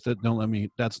away with it. Don't let me.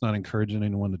 That's not encouraging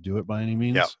anyone to do it by any Yeah.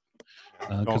 means,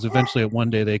 Don't. because eventually, at one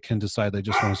day, they can decide they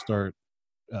just want to start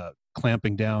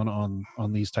clamping down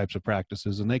on these types of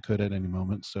practices, and they could at any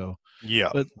moment. So, Yeah.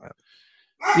 but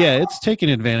yeah, it's taking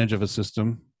advantage of a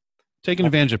system, taking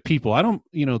advantage of people. I don't,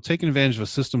 taking advantage of a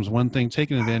system's one thing.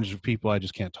 Taking advantage of people, I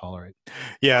just can't tolerate.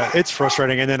 Yeah, it's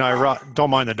frustrating. And then don't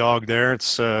mind the dog there.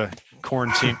 It's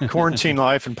quarantine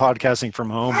life and podcasting from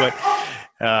home. But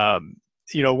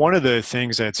one of the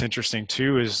things that's interesting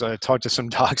too is I talked to some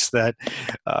docs that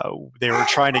they were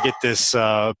trying to get this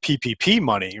PPP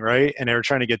money, right? And they were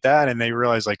trying to get that, and they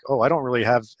realized like, oh, I don't really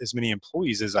have as many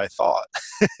employees as I thought.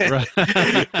 Right.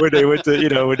 When they went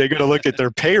to, when they go to look at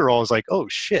their payroll, it's like, oh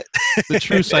shit. The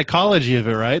true psychology of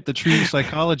it, right? The true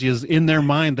psychology is in their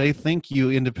mind. They think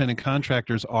you independent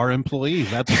contractors are employees.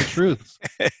 That's the truth.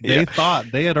 Yeah. They thought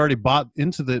they had already bought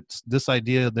into this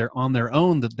idea they're on their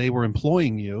own, that they were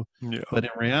employing you. Yeah. But in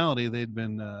reality, they'd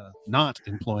been not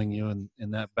employing you,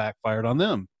 and that backfired on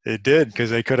them. It did,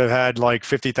 because they could have had like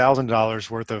 $50,000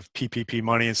 worth of PPP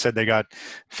money and said they got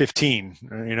 15,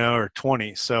 or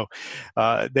 20. So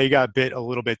they got bit a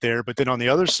little bit there. But then on the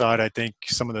other side, I think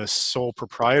some of the sole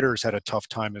proprietors had a tough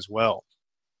time as well.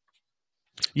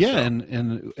 Yeah, So,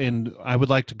 and I would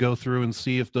like to go through and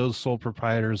see if those sole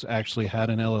proprietors actually had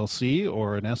an LLC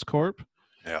or an S corp,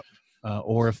 yeah.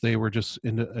 or if they were just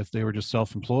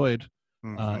self-employed,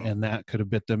 Mm-hmm. and that could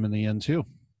have bit them in the end too.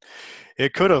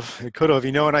 It could have,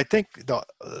 and I think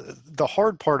the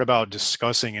hard part about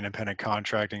discussing independent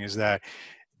contracting is that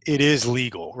it is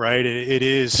legal, right? It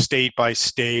is state by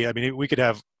state. I mean, we could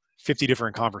have 50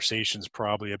 different conversations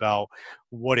probably about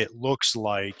what it looks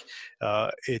like.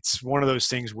 It's one of those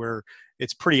things where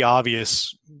it's pretty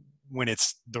obvious when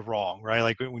it's the wrong, right?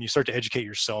 Like when you start to educate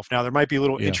yourself. Now there might be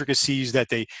little Yeah. intricacies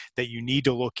that you need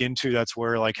to look into. That's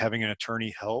where like having an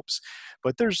attorney helps.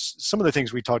 But there's some of the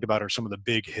things we talked about are some of the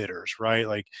big hitters, right?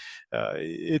 Like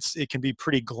it can be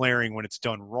pretty glaring when it's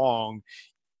done wrong,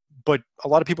 but a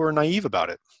lot of people are naive about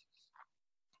it.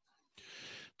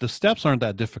 The steps aren't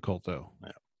that difficult though.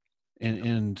 Yeah.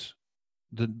 And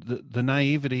the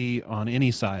naivety on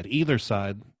any side, either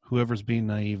side, whoever's being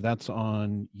naive, that's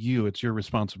on you. It's your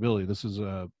responsibility. This is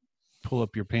a pull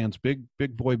up your pants, big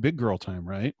boy, big girl time,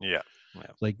 right? Yeah.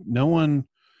 Like no one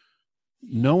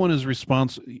is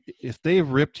responsible if they've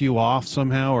ripped you off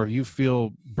somehow, or you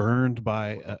feel burned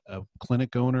by a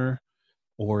clinic owner,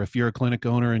 or if you're a clinic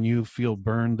owner and you feel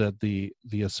burned that the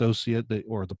associate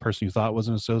or the person you thought was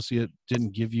an associate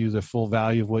didn't give you the full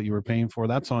value of what you were paying for.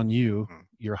 That's on you,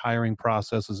 your hiring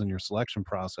processes and your selection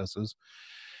processes.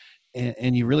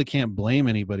 And you really can't blame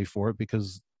anybody for it,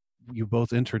 because you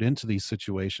both entered into these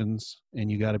situations, and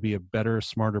you got to be a better,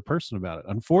 smarter person about it.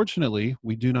 Unfortunately,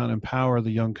 we do not empower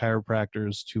the young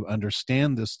chiropractors to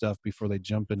understand this stuff before they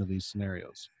jump into these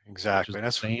scenarios. Exactly.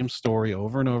 That's the same story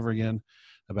over and over again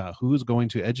about who's going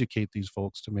to educate these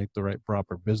folks to make the right,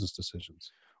 proper business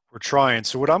decisions. We're trying.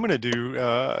 So what I'm going to do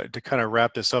to kind of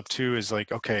wrap this up too is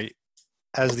like, okay,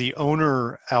 as the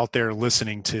owner out there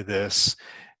listening to this,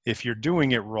 if you're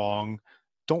doing it wrong,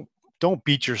 don't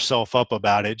beat yourself up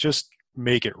about it. Just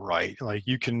make it right. Like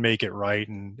you can make it right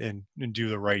and do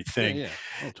the right thing. Yeah.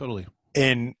 Oh, totally.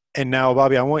 And now,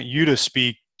 Bobby, I want you to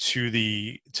speak to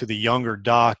the younger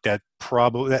doc that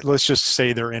let's just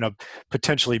say they're in a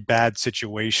potentially bad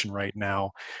situation right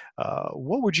now,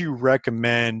 what would you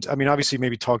recommend? I mean, obviously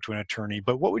maybe talk to an attorney,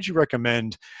 but what would you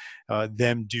recommend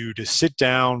them do to sit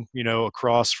down,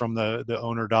 across from the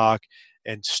owner doc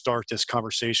and start this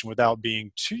conversation without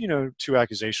being too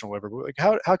accusational, or whatever? But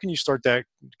like, how can you start that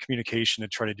communication to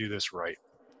try to do this right?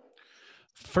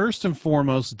 First and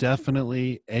foremost,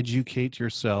 definitely educate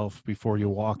yourself before you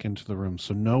walk into the room.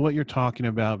 So know what you're talking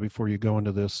about before you go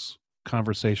into this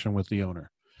conversation with the owner.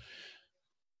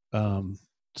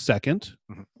 Second,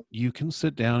 you can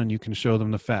sit down and you can show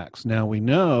them the facts. Now, we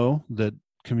know that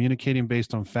communicating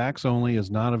based on facts only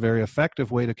is not a very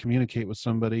effective way to communicate with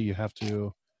somebody. You have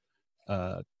to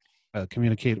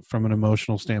communicate from an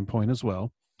emotional standpoint as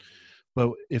well.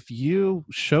 But if you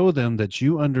show them that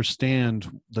you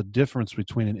understand the difference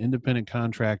between an independent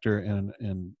contractor and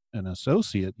an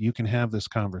associate, you can have this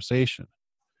conversation.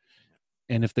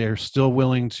 And if they're still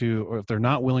willing to, or if they're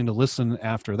not willing to listen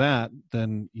after that,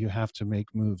 then you have to make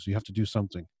moves. You have to do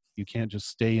something. You can't just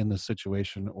stay in this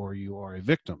situation, or you are a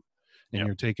victim, and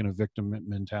you're taking a victim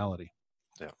mentality.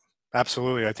 Yeah,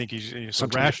 absolutely. I think a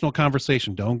rational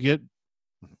conversation. Don't get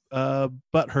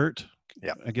butt hurt.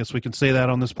 Yeah, I guess we can say that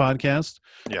on this podcast.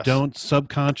 Yes. Don't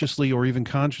subconsciously or even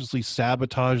consciously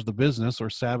sabotage the business or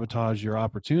sabotage your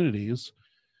opportunities.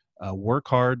 Work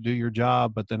hard, do your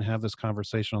job, but then have this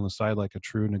conversation on the side like a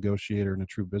true negotiator and a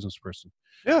true business person.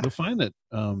 Yeah. You'll find that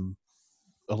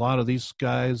a lot of these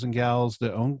guys and gals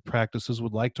that own practices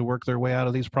would like to work their way out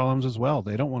of these problems as well.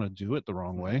 They don't want to do it the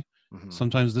wrong way. Mm-hmm.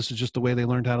 Sometimes this is just the way they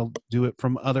learned how to do it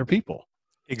from other people.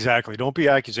 Exactly. Don't be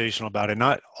accusational about it.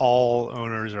 Not all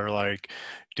owners are like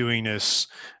doing this,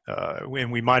 and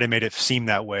we might have made it seem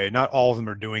that way. Not all of them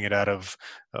are doing it out of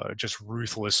just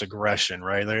ruthless aggression,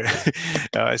 right?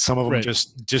 Some of them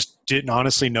just didn't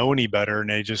honestly know any better, and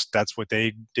that's what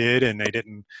they did, and they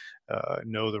didn't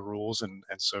know the rules, and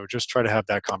so just try to have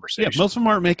that conversation. Yeah, most of them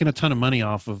aren't making a ton of money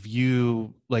off of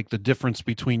you, like the difference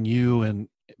between you and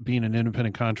being an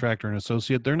independent contractor and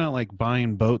associate. They're not like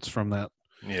buying boats from that.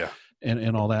 Yeah.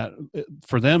 And all that.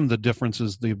 For them, the difference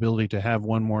is the ability to have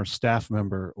one more staff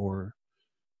member, or,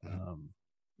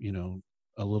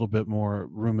 a little bit more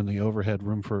room in the overhead,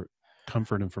 room for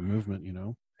comfort and for movement,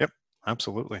 Yep,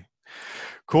 absolutely.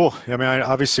 Cool. I mean,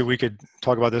 obviously we could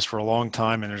talk about this for a long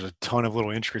time, and there's a ton of little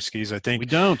intricacies. I think we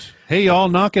don't. Hey, y'all,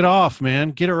 knock it off,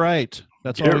 man. Get it right.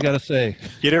 That's all we got to say.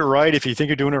 Get it right. If you think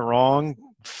you're doing it wrong,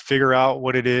 figure out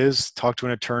what it is. Talk to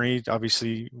an attorney,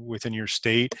 obviously within your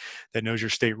state, that knows your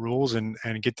state rules, and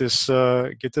get this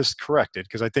corrected.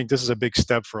 Because I think this is a big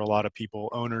step for a lot of people,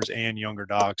 owners and younger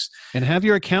docs. And have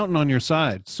your accountant on your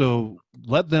side. So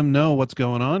let them know what's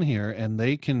going on here, and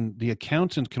the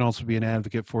accountant can also be an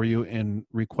advocate for you and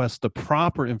request the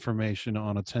proper information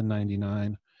on a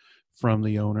 1099 from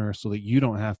the owner, so that you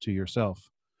don't have to yourself.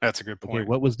 That's a good point. Okay,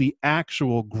 what was the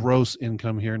actual gross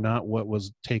income here, not what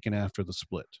was taken after the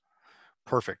split?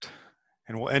 Perfect.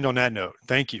 And we'll end on that note.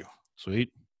 Thank you.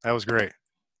 Sweet. That was great.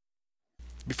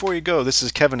 Before you go, this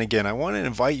is Kevin again. I want to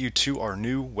invite you to our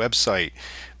new website,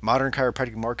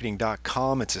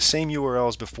 modernchiropracticmarketing.com. It's the same URL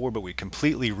as before, but we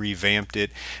completely revamped it.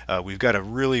 We've got a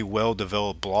really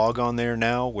well-developed blog on there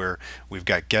now, where we've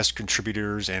got guest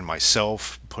contributors and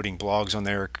myself putting blogs on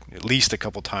there at least a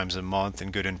couple times a month,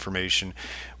 and good information.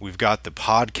 We've got the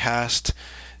podcast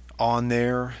on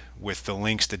there with the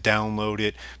links to download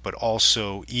it, but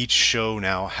also each show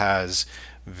now has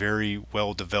very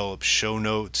well-developed show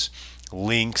notes,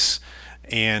 links,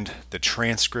 and the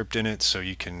transcript in it, so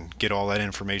you can get all that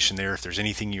information there. If there's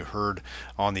anything you heard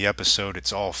on the episode,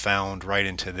 it's all found right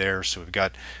into there. So we've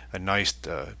got a nice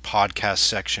podcast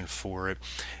section for it.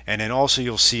 And then also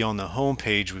you'll see on the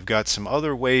homepage, we've got some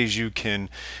other ways you can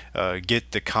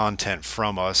get the content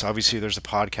from us. Obviously there's a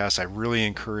podcast. I really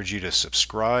encourage you to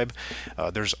subscribe.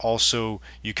 There's also,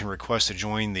 you can request to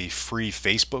join the free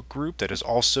Facebook group that is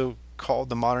also called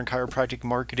the Modern Chiropractic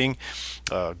Marketing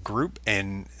group,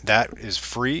 and that is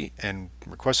free, and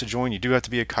request to join. You do have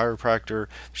to be a chiropractor.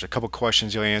 There's a couple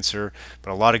questions you'll answer, but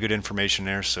a lot of good information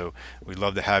there, so we'd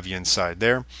love to have you inside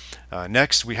there.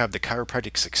 Next, we have the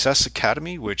Chiropractic Success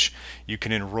Academy, which you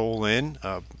can enroll in.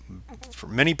 For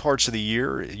many parts of the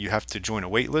year, you have to join a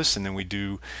wait list, and then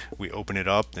we open it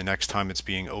up. The next time it's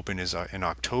being open is in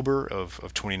October of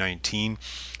 2019,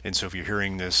 and so if you're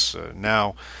hearing this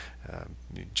now,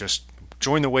 just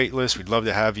join the wait list. We'd love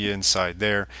to have you inside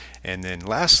there. And then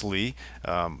lastly,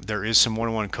 there is some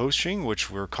one-on-one coaching,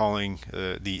 which we're calling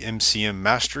the MCM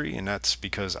Mastery, and that's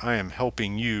because I am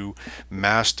helping you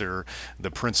master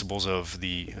the principles of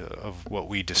of what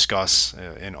we discuss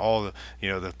in all the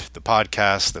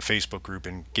podcasts, the Facebook group,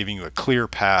 and giving you a clear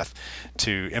path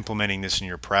to implementing this in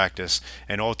your practice,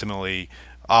 and ultimately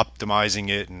optimizing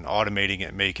it and automating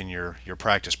it, making your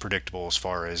practice predictable as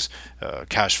far as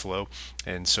cash flow.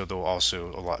 And so there'll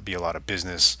also be a lot of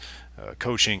business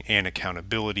coaching and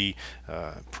accountability.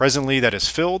 Presently, that is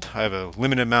filled. I have a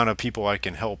limited amount of people I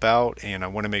can help out, and I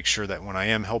want to make sure that when I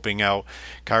am helping out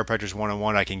chiropractors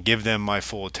one-on-one, I can give them my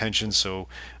full attention. So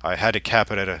I had to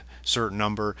cap it at a certain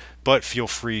number, but feel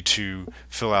free to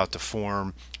fill out the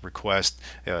form request.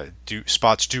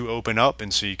 Spots do open up,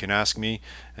 and so you can ask me,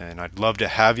 and I'd love to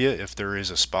have you if there is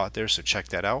a spot there, so check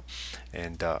that out.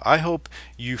 And I hope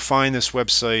you find this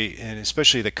website, and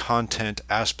especially the content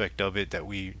aspect of it that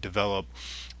we develop,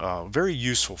 very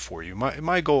useful for you.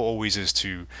 My goal always is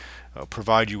to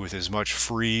provide you with as much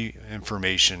free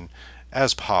information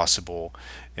as possible,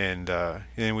 and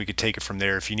then we could take it from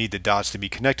there. If you need the dots to be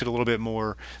connected a little bit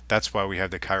more, that's why we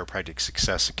have the Chiropractic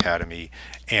Success Academy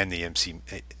and the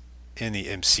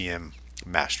MCM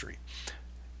Mastery.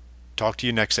 Talk to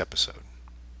you next episode.